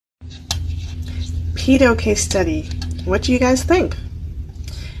Pedo case study. What do you guys think?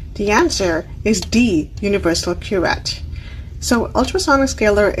 The answer is D, universal curette. So ultrasonic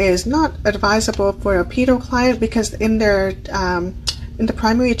scaler is not advisable for a pedo client because in the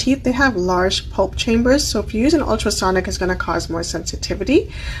primary teeth they have large pulp chambers, so if you use an ultrasonic it's going to cause more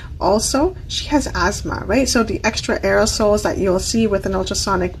sensitivity. Also, she has asthma, right? So the extra aerosols that you'll see with an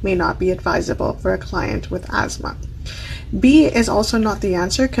ultrasonic may not be advisable for a client with asthma. B is also not the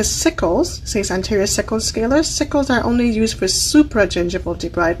answer because sickles, says anterior sickle scalers, sickles are only used for supragingival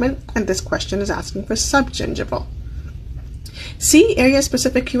debridement, and this question is asking for subgingival. C,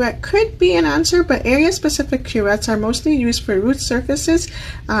 area-specific curette could be an answer, but area-specific curettes are mostly used for root surfaces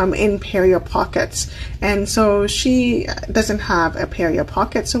in perio pockets. And so she doesn't have a perio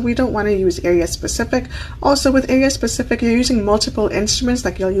pocket, so we don't want to use area-specific. Also, with area-specific, you're using multiple instruments,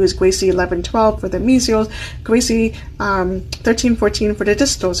 like you'll use Gracie 11-12 for the mesial, Gracie 13-14 for the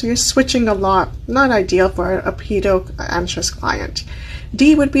distal, so you're switching a lot. Not ideal for a pedo-anxious client.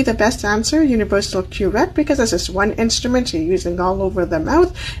 D would be the best answer, universal curette, because it's just one instrument you're using all over the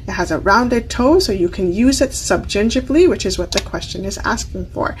mouth. It has a rounded toe, so you can use it subgingivally, which is what the question is asking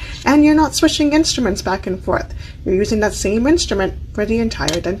for. And you're not switching instruments back and forth. You're using that same instrument for the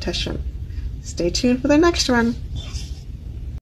entire dentition. Stay tuned for the next one.